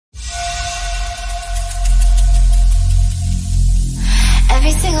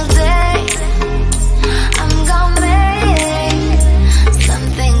single day I'm gonna make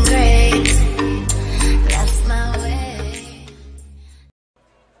something great. That's my way.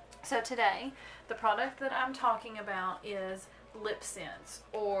 So today, the product that I'm talking about is LipSense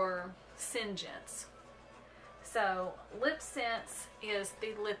or Singense. So LipSense is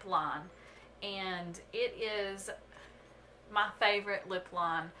the lip line, and it is my favorite lip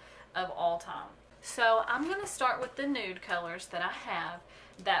line of all time. So I'm going to start with the nude colors that I have.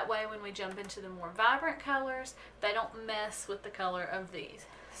 That way when we jump into the more vibrant colors, they don't mess with the color of these.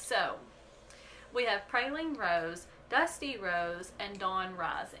 So we have Praline Rose, Dusty Rose, and Dawn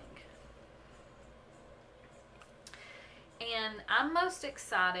Rising. And I'm most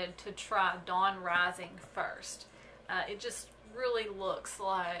excited to try Dawn Rising first. It just really looks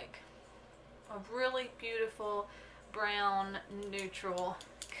like a really beautiful brown neutral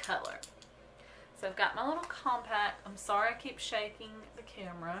color. So I've got my little compact. I'm sorry I keep shaking the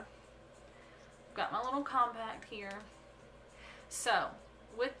camera. I've got my little compact here. So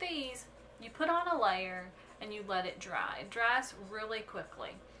with these, you put on a layer and you let it dry. It dries really quickly.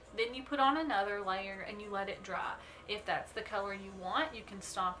 Then you put on another layer and you let it dry. If that's the color you want, you can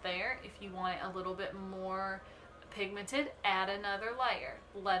stop there. If you want it a little bit more pigmented, add another layer.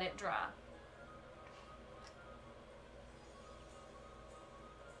 Let it dry.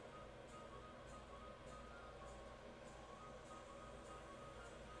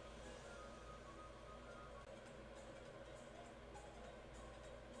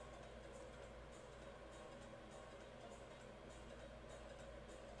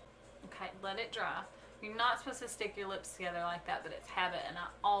 Okay, let it dry. You're not supposed to stick your lips together like that, but it's habit, and I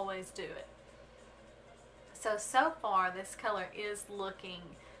always do it. So far, this color is looking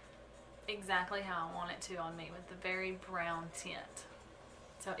exactly how I want it to on me, with the very brown tint.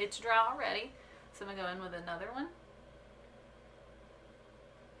 So it's dry already, so I'm going to go in with another one.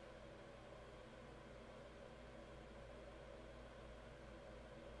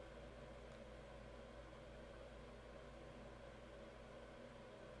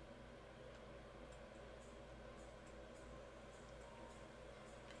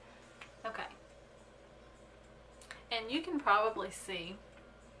 Okay, and you can probably see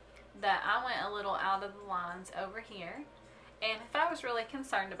that I went a little out of the lines over here, and if I was really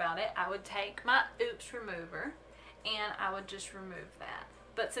concerned about it, I would take my Oops Remover and I would just remove that.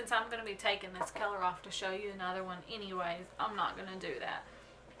 But since I'm going to be taking this color off to show you another one anyways, I'm not going to do that.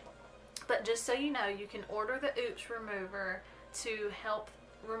 But just so you know, you can order the Oops Remover to help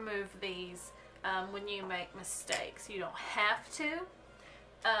remove these when you make mistakes. You don't have to.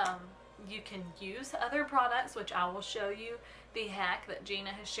 You can use other products, which I will show you the hack that Jena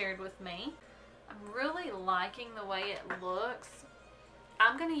has shared with me. I'm really liking the way it looks.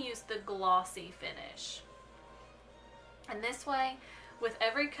 I'm going to use the glossy finish. And this way, with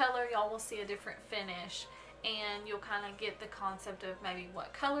every color, y'all will see a different finish, and you'll kind of get the concept of maybe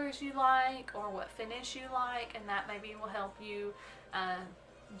what colors you like or what finish you like, and that maybe will help you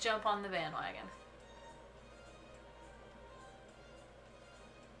jump on the bandwagon.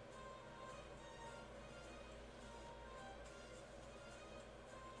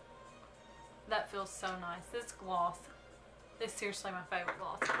 That feels so nice. This gloss is seriously my favorite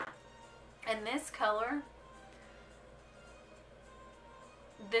gloss. And this color,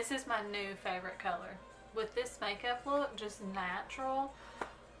 this is my new favorite color. With this makeup look, just natural,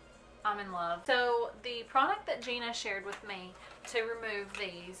 I'm in love. So the product that Jena shared with me to remove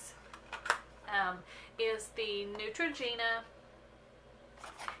these is the Neutrogena.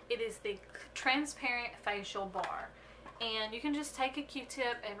 It is the transparent facial bar. And you can just take a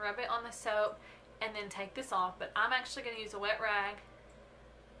Q-tip and rub it on the soap and then take this off. But I'm actually going to use a wet rag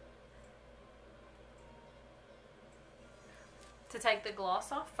to take the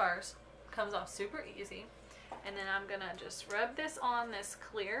gloss off first. Comes off super easy. And then I'm going to just rub this on this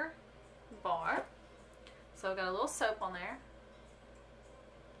clear bar. So I've got a little soap on there.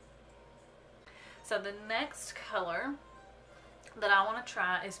 So the next color that I want to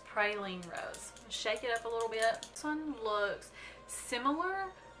try is Praline Rose. Shake it up a little bit. This one looks similar,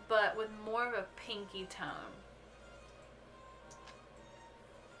 but with more of a pinky tone.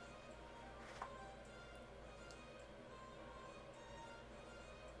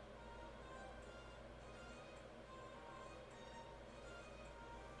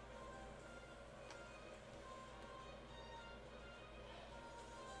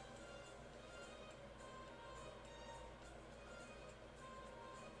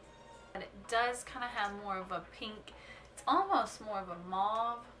 And it does kind of have more of a pink, it's almost more of a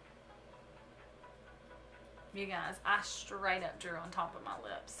mauve. You guys, I straight up drew on top of my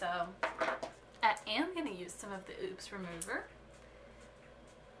lips, so I am going to use some of the Oops Remover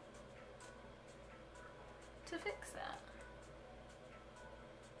to fix that.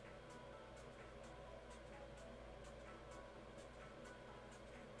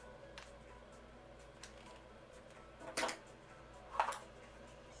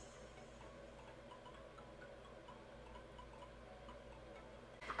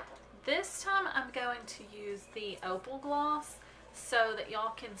 This time I'm going to use the opal gloss so that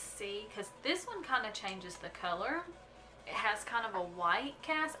y'all can see, because this one kind of changes the color. It has kind of a white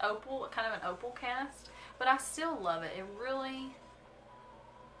cast, opal, kind of an opal cast, but I still love it. It really...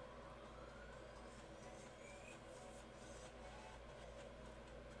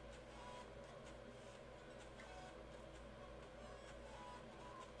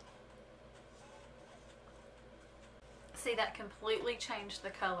 See, that completely changed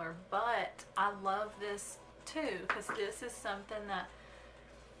the color, but I love this too, because this is something that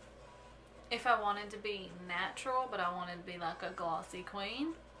if I wanted to be natural, but I wanted to be like a glossy queen.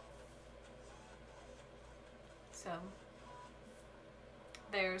 So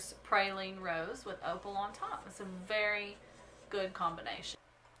there's praline rose with opal on top. It's a very good combination.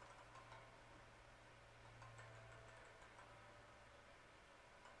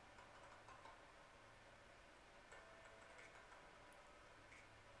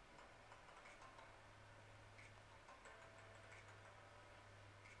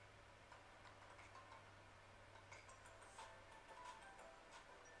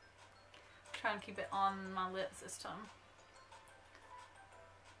 Trying to keep it on my lips this time.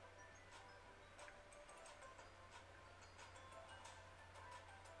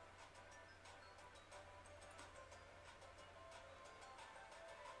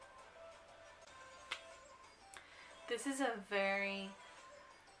 This is a very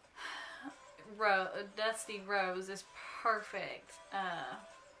dusty rose. Is perfect.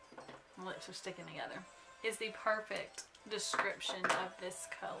 My lips are sticking together. Is the perfect description of this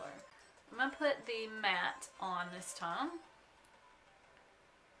color. I'm going to put the matte on this time.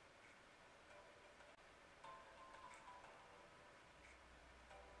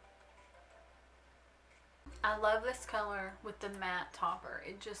 I love this color with the matte topper.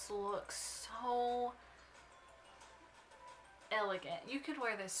 It just looks so elegant. You could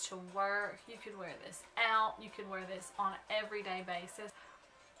wear this to work. You could wear this out. You could wear this on an everyday basis.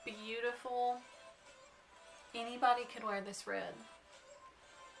 Beautiful. Anybody could wear this red.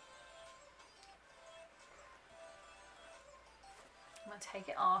 I'm going to take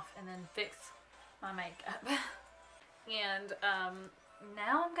it off and then fix my makeup. And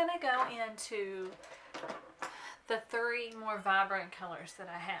now I'm going to go into the 3 more vibrant colors that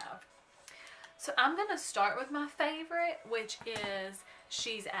I have. So I'm going to start with my favorite, which is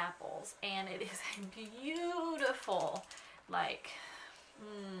She's Apples. And it is a beautiful, like,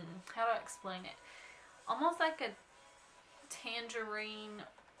 how do I explain it? Almost like a tangerine,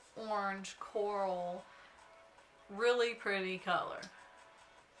 orange, coral, really pretty color.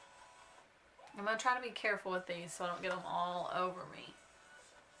 I'm going to try to be careful with these so I don't get them all over me.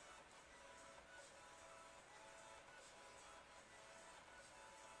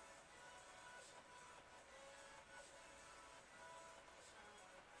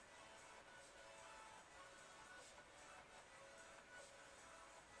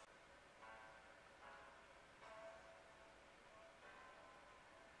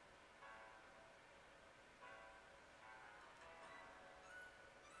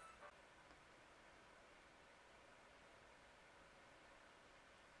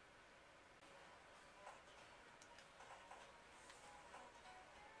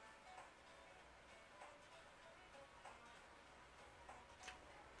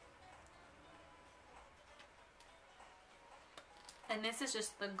 And this is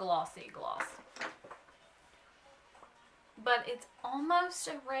just the glossy gloss. But it's almost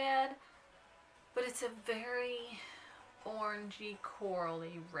a red, but it's a very orangey,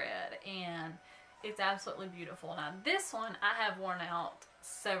 corally red. And it's absolutely beautiful. Now this one I have worn out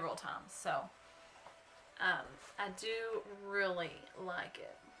several times. So I do really like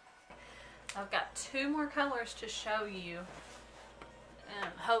it. I've got 2 more colors to show you.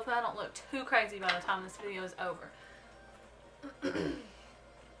 And hopefully I don't look too crazy by the time this video is over.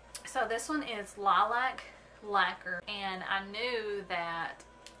 So this one is Lilac Lacquer, and I knew that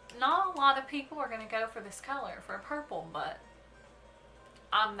not a lot of people are going to go for this color, for purple, but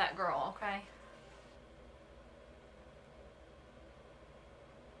I'm that girl, okay?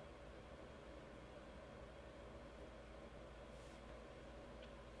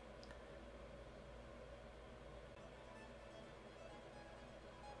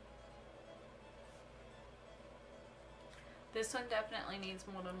 This one definitely needs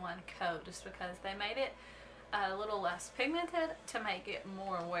more than one coat just because they made it a little less pigmented to make it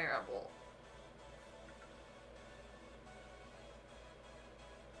more wearable.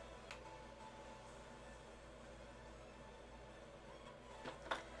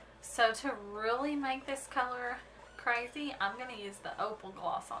 So to really make this color crazy, I'm going to use the opal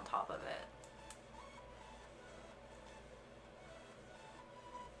gloss on top of it.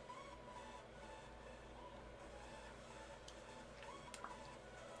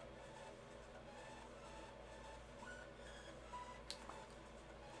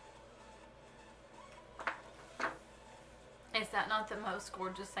 Is that not the most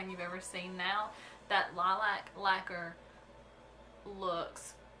gorgeous thing you've ever seen? Now that lilac lacquer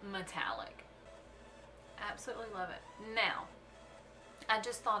looks metallic. Absolutely love it. Now, I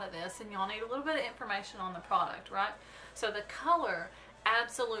just thought of this, and y'all need a little bit of information on the product, right? So the color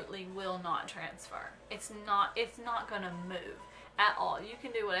absolutely will not transfer. It's not going to move at all. You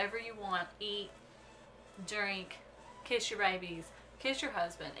can do whatever you want, eat, drink, kiss your babies, kiss your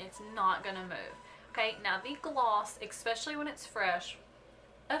husband. It's not going to move. Okay, now the gloss, especially when it's fresh,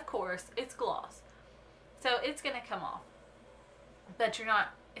 of course, it's gloss. So it's going to come off. But you're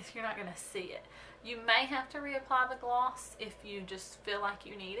not going to see it. You may have to reapply the gloss if you just feel like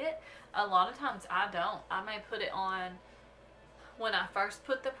you need it. A lot of times I don't. I may put it on when I first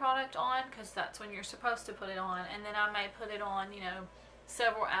put the product on, because that's when you're supposed to put it on. And then I may put it on, you know,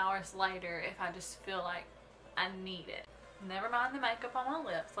 several hours later if I just feel like I need it. Never mind the makeup on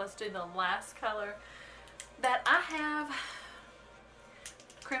my lips. Let's do the last color that I have.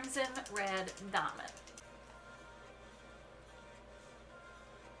 Crimson Red Diamond.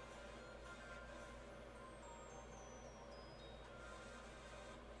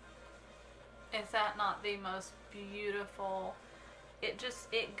 Is that not the most beautiful? It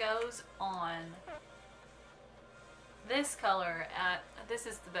goes on. This color, this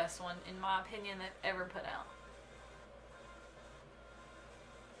is the best one in my opinion they've ever put out.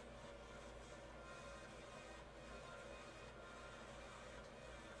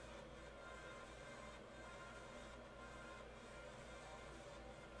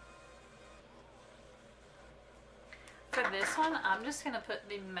 For this one, I'm just going to put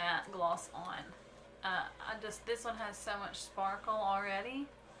the matte gloss on. This one has so much sparkle already.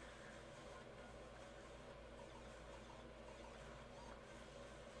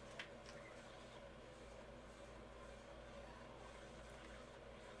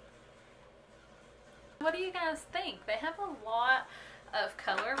 What do you guys think? They have a lot of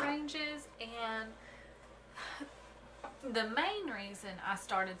color ranges, and the main reason I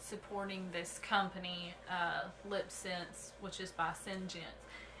started supporting this company, LipSense, which is by Syngent,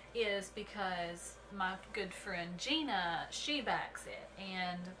 is because my good friend Gina, she backs it,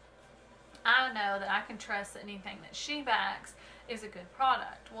 and I know that I can trust that anything that she backs is a good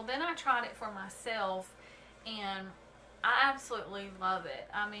product. Well, then I tried it for myself, and I absolutely love it.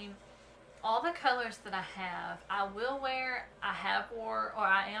 I mean, all the colors that I have, I will wear, I have wore, or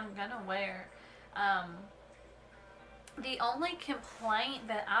I am gonna wear. The only complaint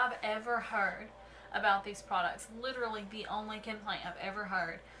that I've ever heard about these products, literally the only complaint I've ever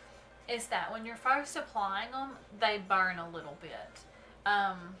heard, is that when you're first applying them, they burn a little bit.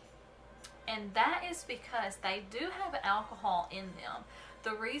 And that is because they do have alcohol in them.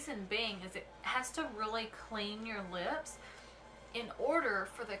 The reason being is it has to really clean your lips in order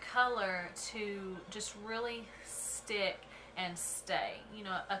for the color to just really stick and stay. You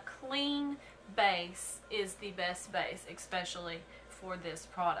know, a clean base is the best base, especially for this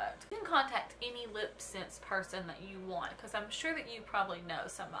product. You can contact any LipSense person that you want, because I'm sure that you probably know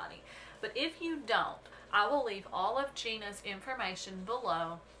somebody. But if you don't, I will leave all of Gina's information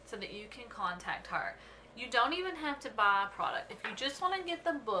below so that you can contact her. You don't even have to buy a product. If you just want to get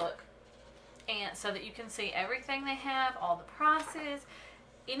the book, and so that you can see everything they have, all the prices,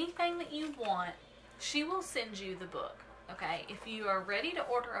 anything that you want, she will send you the book. Okay, if you are ready to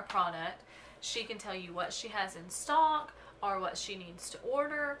order a product, she can tell you what she has in stock or what she needs to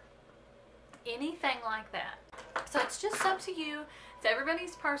order, anything like that. So it's just up to you. It's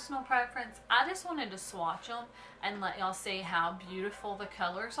everybody's personal preference. I just wanted to swatch them and let y'all see how beautiful the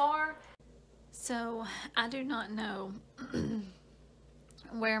colors are. So I do not know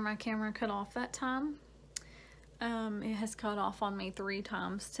where my camera cut off that time. It has cut off on me 3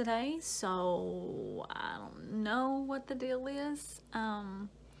 times today, so I don't know what the deal is.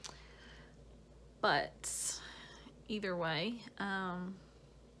 But either way, I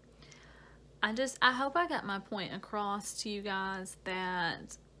hope I got my point across to you guys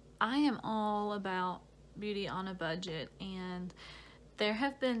that I am all about beauty on a budget, and there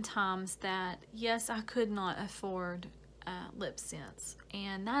have been times that, yes, I could not afford LipSense,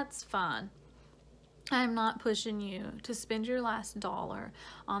 and that's fine. I'm not pushing you to spend your last dollar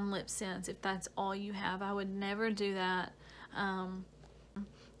on LipSense if that's all you have. I would never do that.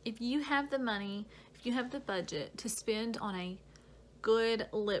 If you have the money, if you have the budget to spend on a good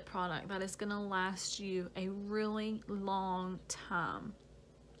lip product that is going to last you a really long time,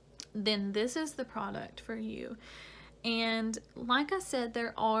 then this is the product for you. And like I said,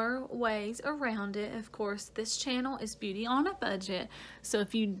 there are ways around it. Of course, this channel is beauty on a budget. So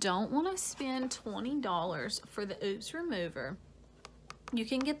if you don't want to spend $20 for the Oops Remover, you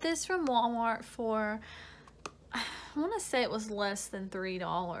can get this from Walmart for, I want to say it was less than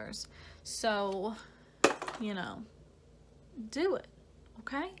 $3. So, you know, do it,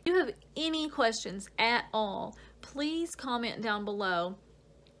 okay? If you have any questions at all, please comment down below.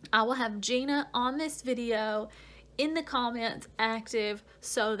 I will have Jena on this video in the comments active,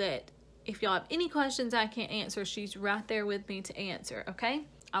 so that if y'all have any questions I can't answer, she's right there with me to answer, okay?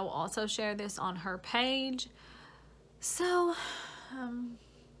 I will also share this on her page. So,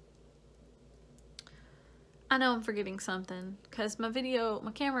 I know I'm forgetting something because my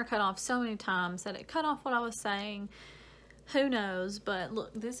camera cut off so many times that it cut off what I was saying. Who knows? But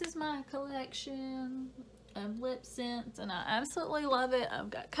look, this is my collection of LipSense, and I absolutely love it. I've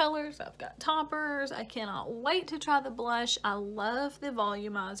got colors, I've got toppers. I cannot wait to try the blush. I love the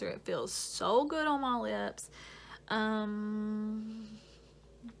volumizer. It feels so good on my lips.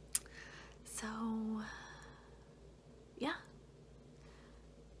 So yeah,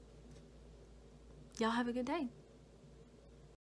 y'all have a good day.